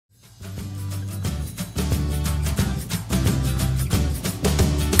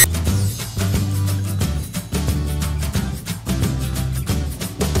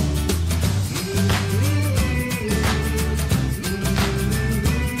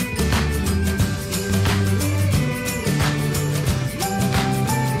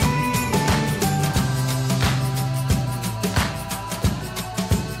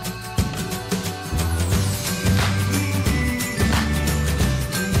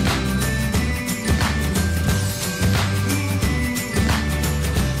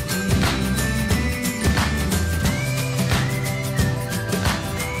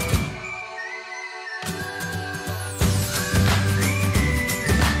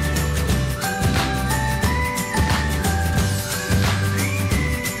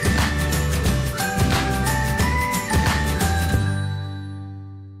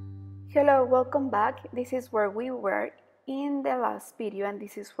Welcome back. This is where we were in the last video and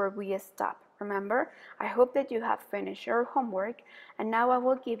this is where we stopped. Remember, I hope that you have finished your homework and now I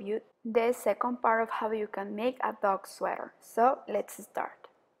will give you the second part of how you can make a dog sweater. So let's start.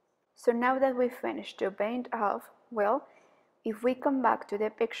 So now that we finished to paint off, well, if we come back to the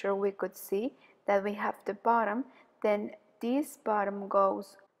picture we could see that we have the bottom, then this bottom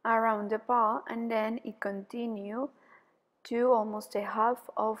goes around the paw and then it continues to almost a half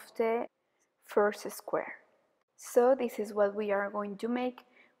of the first square. So this is what we are going to make.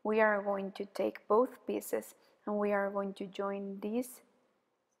 We are going to take both pieces and we are going to join this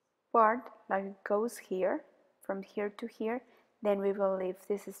part like it goes here, from here to here. Then we will leave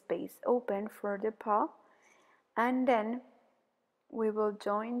this space open for the paw and then we will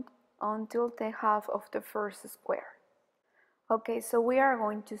join until the half of the first square. Okay, so we are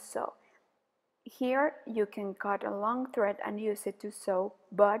going to sew. Here you can cut a long thread and use it to sew,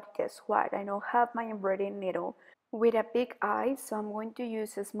 but guess what? I don't have my embroidery needle with a big eye, so I'm going to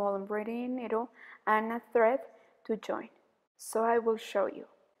use a small embroidery needle and a thread to join. So I will show you.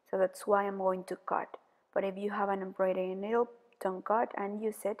 So that's why I'm going to cut. But if you have an embroidery needle, don't cut and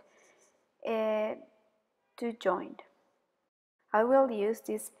use it to join. I will use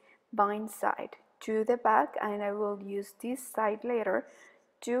this bind side to the back and I will use this side later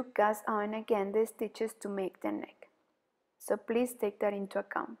to cast on again the stitches to make the neck. So please take that into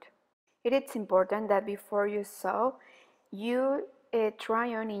account. It is important that before you sew, you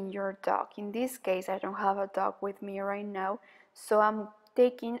try on in your dog. In this case, I don't have a dog with me right now, so I'm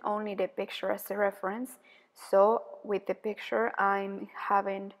taking only the picture as a reference. So with the picture, I'm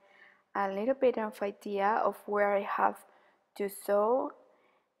having a little bit of idea of where I have to sew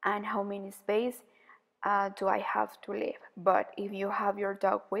and how many space do I have to leave. But if you have your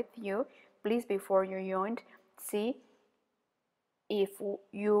dog with you, please before you join, see if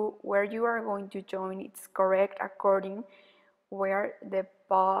where you are going to join it's correct according where the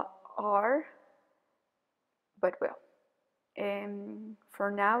paw are. But well,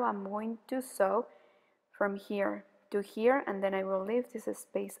 for now I'm going to sew from here to here and then I will leave this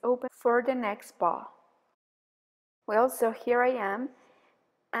space open for the next paw. Well, so here I am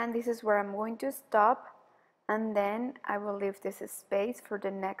and this is where I'm going to stop and then I will leave this space for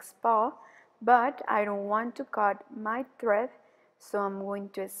the next paw, but I don't want to cut my thread, so I'm going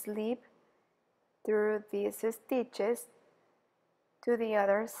to slip through these stitches to the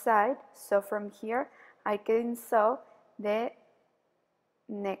other side. So from here I can sew the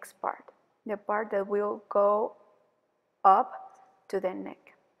next part, the part that will go up to the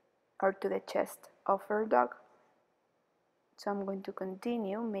neck or to the chest of our dog. So I'm going to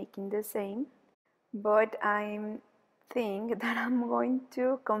continue making the same, but I think that I'm going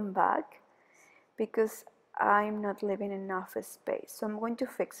to come back because I'm not leaving enough space. So I'm going to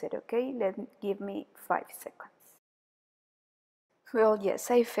fix it, okay? Give me 5 seconds. Well, yes,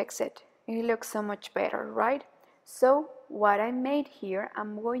 I fixed it. It looks so much better, right? So what I made here,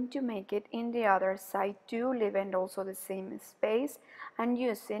 I'm going to make it in the other side too, leaving also the same space and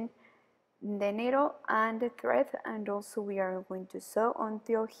using the needle and the thread, and also we are going to sew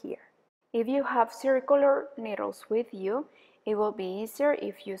until here. If you have circular needles with you, it will be easier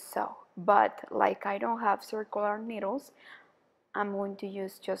if you sew, but like I don't have circular needles, I'm going to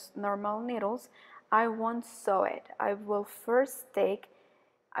use just normal needles. I won't sew it. I will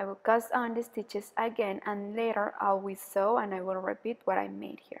cast on the stitches again and later I will sew and I will repeat what I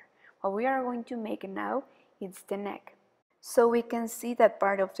made here. What we are going to make now is the neck. So we can see that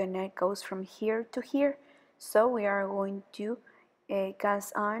part of the neck goes from here to here. So we are going to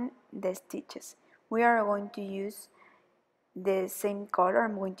cast on the stitches. We are going to use the same color.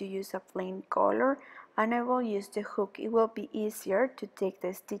 I'm going to use a plain color and I will use the hook. It will be easier to take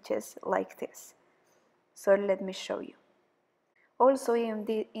the stitches like this. So let me show you. Also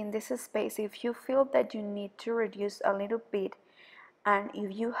in this space, if you feel that you need to reduce a little bit and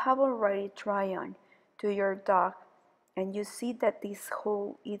if you have already tried on to your dog and you see that this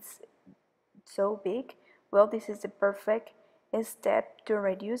hole is so big, well, this is the perfect step to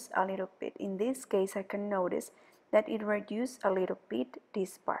reduce a little bit. In this case, I can notice that it reduced a little bit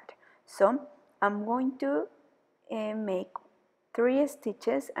this part. So I'm going to make 3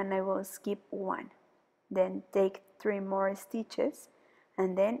 stitches and I will skip 1. Then take 3 more stitches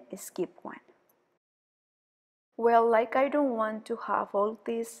and then skip 1. Well, like I don't want to have all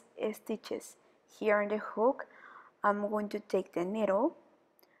these stitches here in the hook, I'm going to take the needle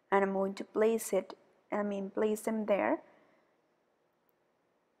and I'm going to place them there,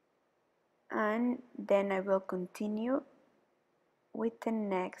 and then I will continue with the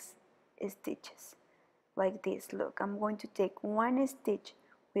next stitches like this. Look, I'm going to take 1 stitch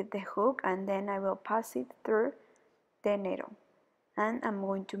with the hook, and then I will pass it through the needle, and I'm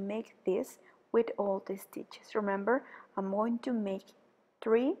going to make this with all the stitches. Remember, I'm going to make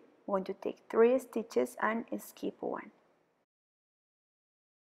I'm going to take 3 stitches and skip 1.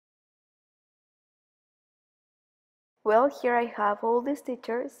 Well, here I have all the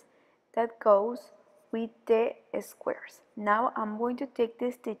stitches that goes with the squares. Now I'm going to take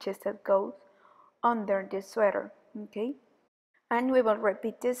the stitches that goes under the sweater, okay? And we will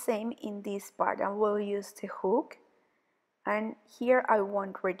repeat the same in this part. I will use the hook, and here I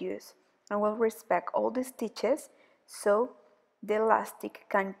won't reduce. I will respect all the stitches so the elastic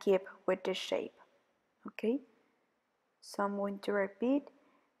can keep with the shape, okay? So I'm going to repeat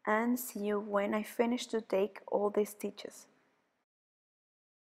and see you when I finish to take all the stitches.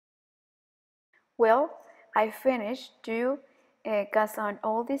 Well, I finished to cast on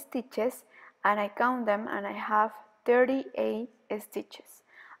all the stitches, and I count them, and I have 38 stitches.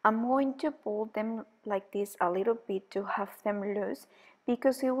 I'm going to pull them like this a little bit to have them loose,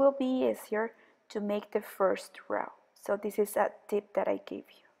 because it will be easier to make the first row. So this is a tip that I gave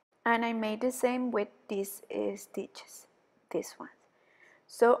you. And I made the same with these stitches, this one.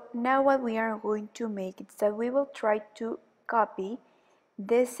 So now what we are going to make is that we will try to copy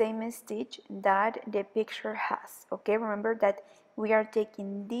the same stitch that the picture has. Okay, remember that we are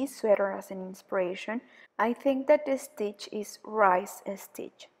taking this sweater as an inspiration. I think that the stitch is rice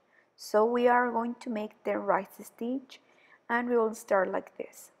stitch. So we are going to make the rice stitch, and we will start like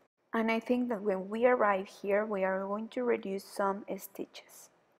this. And I think that when we arrive here, we are going to reduce some stitches.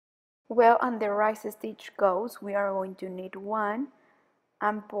 Well, on the rice stitch goes, we are going to knit 1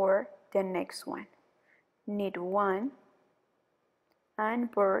 and pour the next one. Knit 1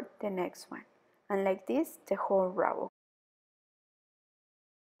 and pour the next one, and like this the whole row.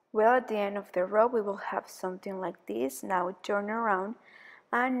 Well, at the end of the row we will have something like this. Now turn around,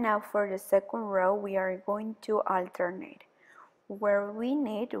 and now for the second row we are going to alternate. Where we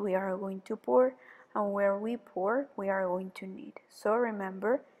knit we are going to pour, and where we pour we are going to knit. So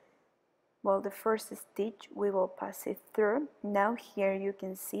remember, well, the first stitch we will pass it through. Now here you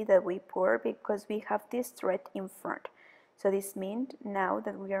can see that we pour because we have this thread in front. So this means now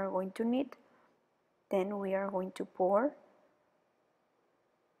that we are going to knit, then we are going to pour.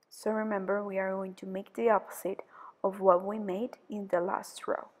 So remember, we are going to make the opposite of what we made in the last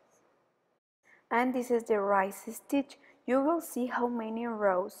row. And this is the rice stitch. You will see how many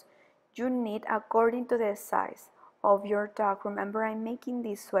rows you need according to the size of your dog. Remember, I'm making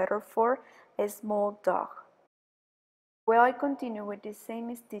this sweater for a small dog. Well, I continue with the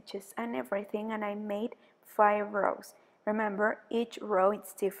same stitches and everything, and I made 5 rows. Remember, each row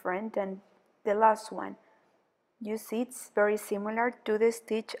is different than the last one. You see, it's very similar to the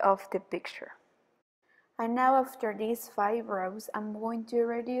stitch of the picture. And now after these 5 rows, I'm going to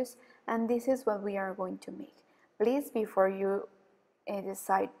reduce, and this is what we are going to make. Please, before you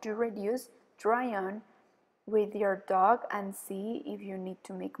decide to reduce, try on with your dog and see if you need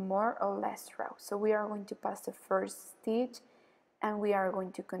to make more or less rows. So we are going to pass the first stitch, and we are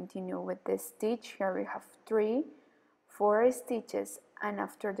going to continue with this stitch. Here we have 3, 4 stitches, and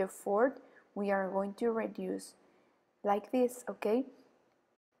after the 4th we are going to reduce like this, okay?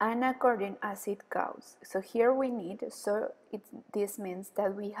 And according as it goes. So here we need, this means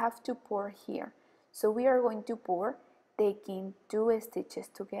that we have to pour here. So we are going to pour taking 2 stitches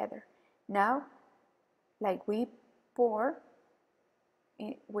together. Now, like we pour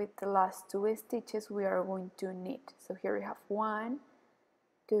with the last 2 stitches, we are going to knit. So here we have 1,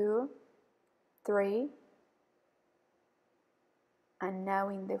 2, 3, and now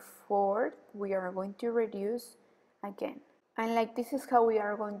in the 4th we are going to reduce again. And like this is how we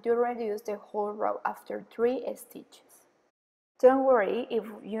are going to reduce the whole row after 3 stitches. Don't worry if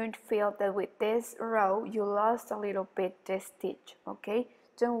you feel that with this row you lost a little bit the stitch, okay?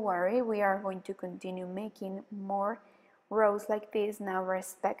 Don't worry, we are going to continue making more rows like this, now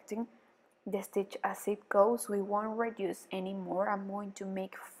respecting the stitch as it goes. We won't reduce anymore. I'm going to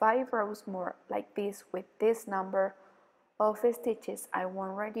make 5 rows more like this with this number of stitches. I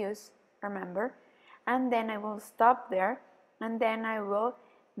won't reduce, remember, and then I will stop there, and then I will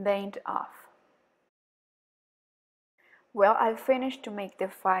bind off. Well, I finished to make the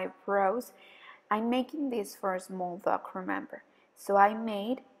 5 rows. I'm making this for a small dog, remember. So I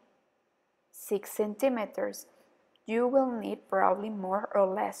made 6 centimeters. You will need probably more or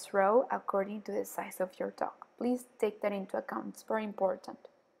less row according to the size of your dog. Please take that into account, it's very important.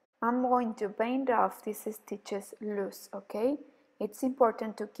 I'm going to bind off these stitches loose, okay? It's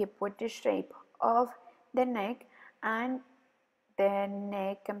important to keep with the shape of the neck, and the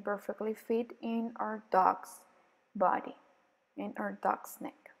neck can perfectly fit in our dog's body, in our dog's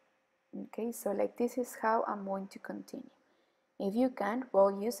neck. Okay, so like this is how I'm going to continue. If you can't,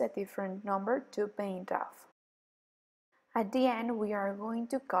 we'll use a different number to paint off. At the end, we are going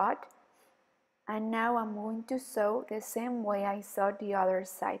to cut, and now I'm going to sew the same way I sewed the other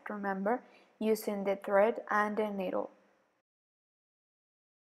side, remember, using the thread and the needle.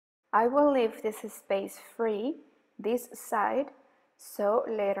 I will leave this space free, this side, so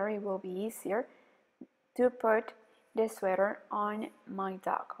later it will be easier to put the sweater on my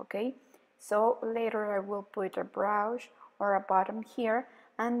dog, okay? So later I will put a brush or a bottom here,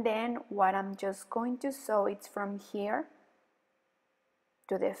 and then what I'm just going to sew it's from here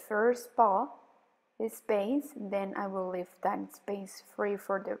to the first paw space, then I will leave that space free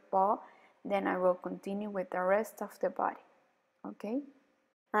for the paw, then I will continue with the rest of the body, okay?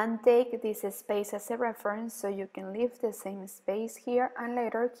 And take this space as a reference so you can leave the same space here, and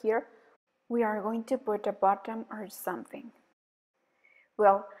later here we are going to put a bottom or something.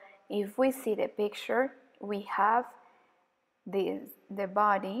 Well, if we see the picture, we have the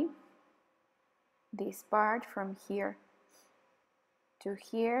body, this part from here to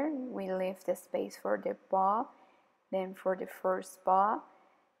here, we leave the space for the paw, then for the first paw,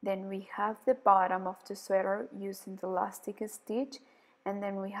 then we have the bottom of the sweater using the elastic stitch, and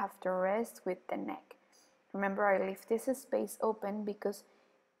then we have the rest with the neck. Remember, I leave this space open because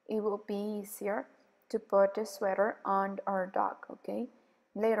it will be easier to put the sweater on our dog, okay?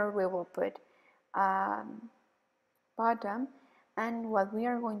 Later we will put bottom, and what we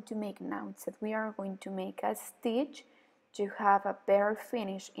are going to make now is that we are going to make a stitch to have a better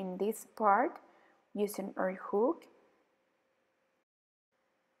finish in this part using our hook.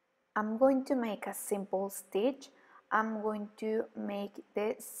 I'm going to make a simple stitch. I'm going to make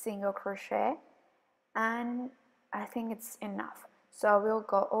the single crochet, and I think it's enough. So I will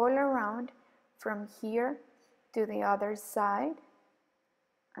go all around from here to the other side,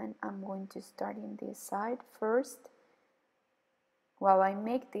 and I'm going to start in this side first. While I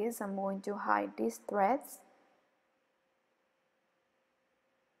make this, I'm going to hide these threads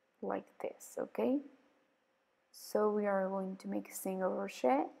like this, okay? So we are going to make a single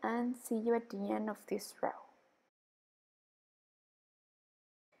crochet and see you at the end of this row.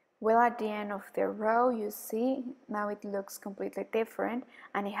 Well, at the end of the row, you see, now it looks completely different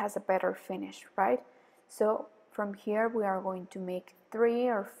and it has a better finish, right? So from here, we are going to make 3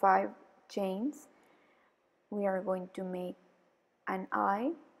 or 5 chains. We are going to make an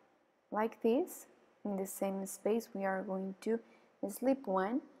eye like this. In the same space, we are going to slip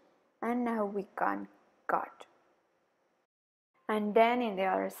one, and now we can cut. And then in the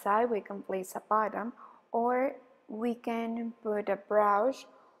other side, we can place a bottom, or we can put a brush.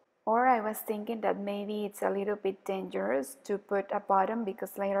 Or I was thinking that maybe it's a little bit dangerous to put a bottom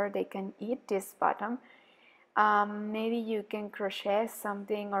because later they can eat this bottom. Maybe you can crochet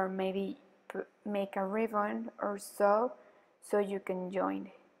something, or maybe make a ribbon or so you can join.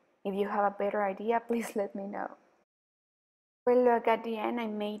 If you have a better idea, please let me know. Well, look, at the end I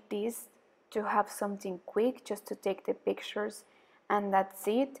made this to have something quick, just to take the pictures, and that's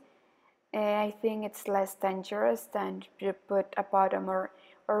it. I think it's less dangerous than to put a bottom, or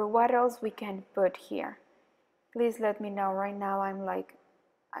what else we can put here. Please let me know. Right now I'm like,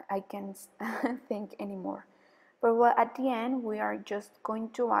 I can't think anymore. But well, at the end we are just going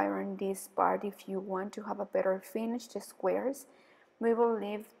to iron this part. If you want to have a better finish, the squares, we will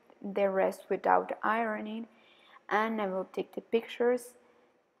leave the rest without ironing, and I will take the pictures.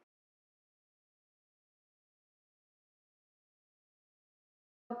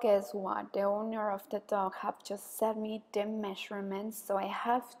 Guess what? The owner of the dog have just sent me the measurements, so I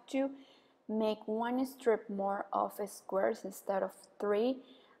have to make 1 strip more of squares instead of 3.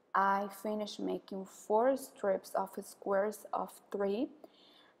 I finished making 4 strips of squares of 3,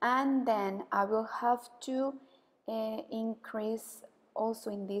 and then I will have to increase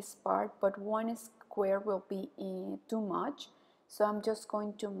also in this part, but 1 square will be too much, so I'm just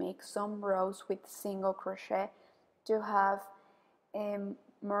going to make some rows with single crochet to have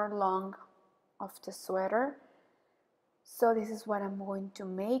more long of the sweater. So this is what I'm going to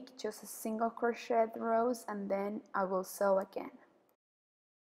make, just a single crochet rows, and then I will sew again.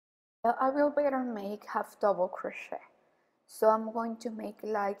 Well, I will better make half double crochet, so I'm going to make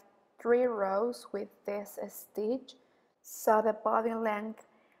like 3 rows with this stitch, so the body length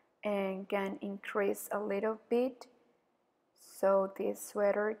can increase a little bit, so this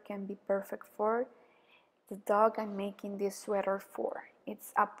sweater can be perfect for the dog I'm making this sweater for.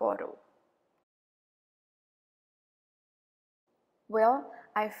 It's a poodle. Well,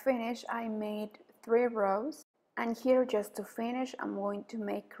 I finished. I made 3 rows, and here, just to finish, I'm going to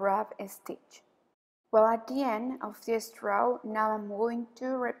make crab stitch. Well, at the end of this row, now I'm going to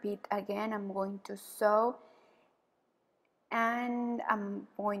repeat again. I'm going to sew, and I'm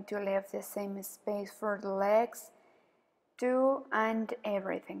going to leave the same space for the legs too and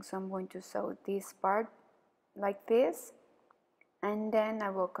everything. So I'm going to sew this part like this, and then I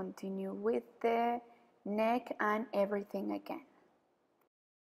will continue with the neck and everything again.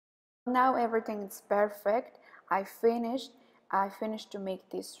 Now everything is perfect. I finished to make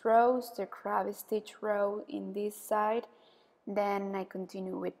these rows, the crab stitch row in this side. Then I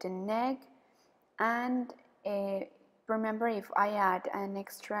continue with the neck, and remember, if I add an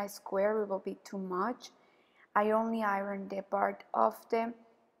extra square it will be too much. I only ironed the part of the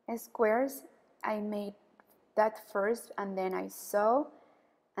squares. I made that first and then I sew,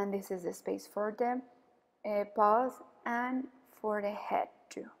 and this is the space for the paws and for the head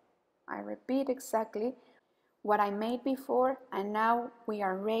too. I repeat exactly what I made before, and now we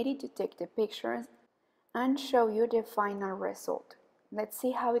are ready to take the pictures and show you the final result. Let's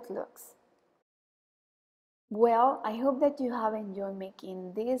see how it looks. Well, I hope that you have enjoyed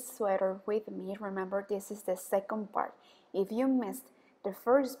making this sweater with me. Remember, this is the second part. If you missed the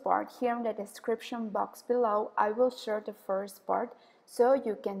first part, here in the description box below, I will share the first part so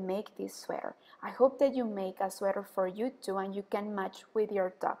you can make this sweater. I hope that you make a sweater for you too and you can match with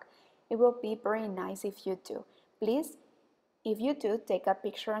your dog. It will be very nice if you do. Please, if you do, take a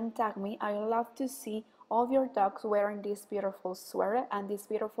picture and tag me. I love to see all of your dogs wearing this beautiful sweater and this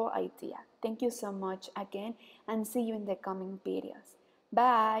beautiful idea. Thank you so much again, and see you in the coming videos.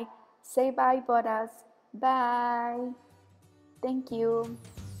 Bye. Say bye, Bodas. Bye. Thank you.